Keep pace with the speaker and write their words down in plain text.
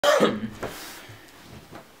Hello,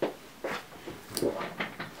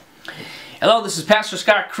 this is Pastor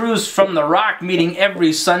Scott Cruz from The Rock, meeting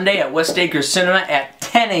every Sunday at West Acres Cinema at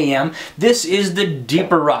 10 a.m. This is the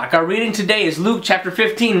Deeper Rock. Our reading today is Luke chapter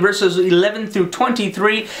 15, verses 11 through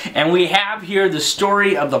 23, and we have here the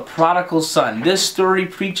story of the prodigal son. This story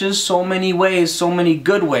preaches so many ways, so many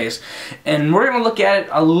good ways, and we're going to look at it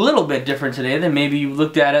a little bit different today than maybe you've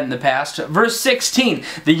looked at it in the past. Verse 16,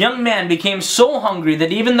 the young man became so hungry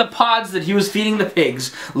that even the pods that he was feeding the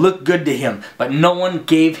pigs looked good to him, but no one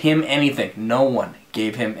gave him anything. No one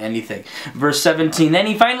gave him anything. Verse 17, then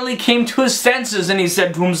he finally came to his senses and he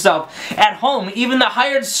said to himself, at home even the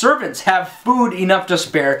hired servants have food enough to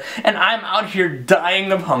spare, and I'm out here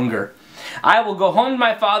dying of hunger. I will go home to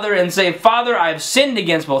my father and say, Father, I have sinned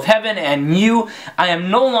against both heaven and you. I am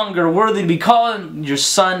no longer worthy to be called your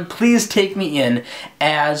son. Please take me in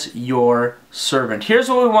as your servant. Here's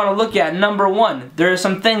what we want to look at. Number one, there are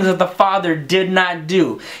some things that the father did not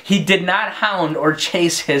do. He did not hound or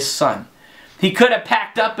chase his son. He could have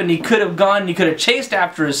packed up and he could have gone and he could have chased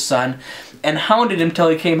after his son and hounded him till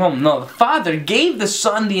he came home. No, the father gave the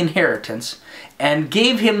son the inheritance and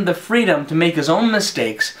gave him the freedom to make his own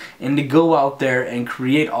mistakes and to go out there and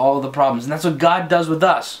create all the problems. And that's what God does with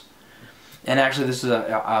us. And actually, this is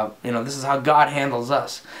this is how God handles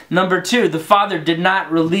us. Number two, the father did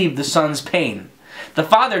not relieve the son's pain. The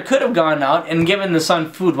father could have gone out and given the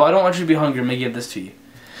son food. Well, I don't want you to be hungry. I'm going to give this to you.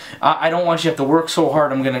 I don't want you to have to work so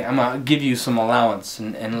hard. I'm gonna give you some allowance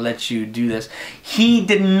and let you do this. He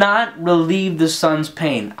did not relieve the son's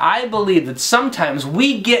pain. I believe that sometimes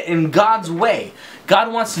we get in God's way.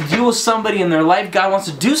 God wants to deal with somebody in their life. God wants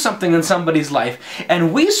to do something in somebody's life.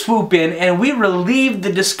 And we swoop in and we relieve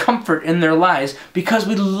the discomfort in their lives because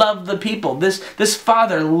we love the people. This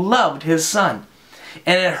father loved his son.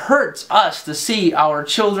 And it hurts us to see our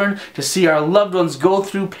children, to see our loved ones go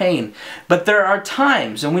through pain. But there are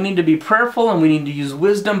times, and we need to be prayerful and we need to use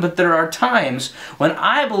wisdom, but there are times when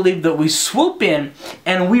I believe that we swoop in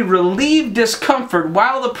and we relieve discomfort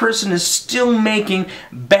while the person is still making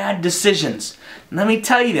bad decisions. Let me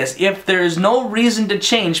tell you this, if there is no reason to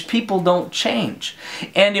change, people don't change.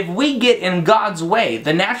 And if we get in God's way,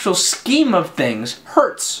 the natural scheme of things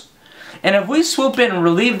hurts. And if we swoop in and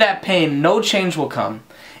relieve that pain, no change will come.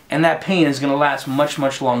 And that pain is going to last much,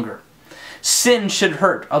 much longer. Sin should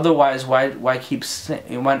hurt. Otherwise, why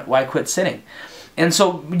quit sinning? And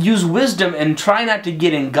so use wisdom and try not to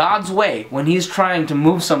get in God's way when He's trying to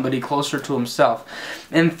move somebody closer to Himself.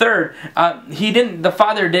 And third, the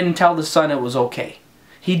father didn't tell the son it was okay.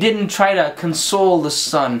 He didn't try to console the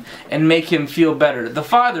son and make him feel better. The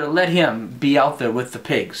father let him be out there with the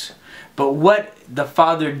pigs. But what the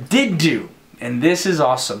father did do, and this is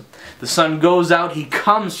awesome, the son goes out, he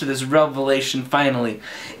comes to this revelation finally,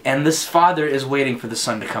 and this father is waiting for the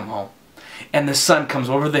son to come home. And the son comes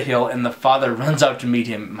over the hill, and the father runs out to meet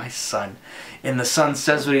him, my son. And the son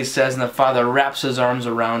says what he says, and the father wraps his arms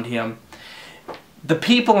around him. The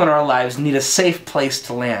people in our lives need a safe place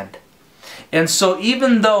to land. And so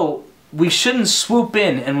even though we shouldn't swoop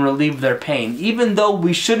in and relieve their pain, even though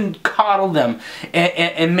we shouldn't coddle them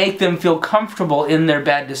and make them feel comfortable in their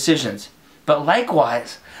bad decisions. But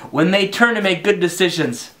likewise, when they turn to make good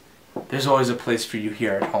decisions, there's always a place for you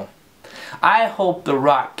here at home. I hope The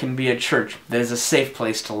Rock can be a church that is a safe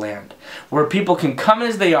place to land, where people can come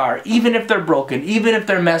as they are, even if they're broken, even if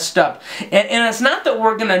they're messed up. And it's not that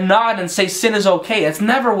we're going to nod and say sin is okay. It's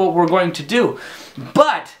never what we're going to do.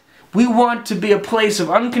 But we want to be a place of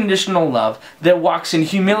unconditional love that walks in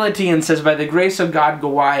humility and says, by the grace of God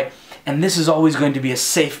go I, and this is always going to be a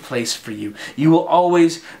safe place for you. You will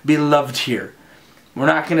always be loved here. We're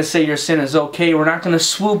not going to say your sin is okay. We're not going to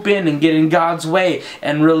swoop in and get in God's way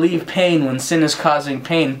and relieve pain when sin is causing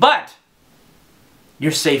pain. But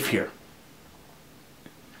you're safe here.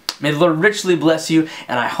 May the Lord richly bless you,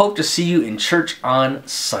 and I hope to see you in church on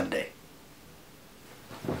Sunday.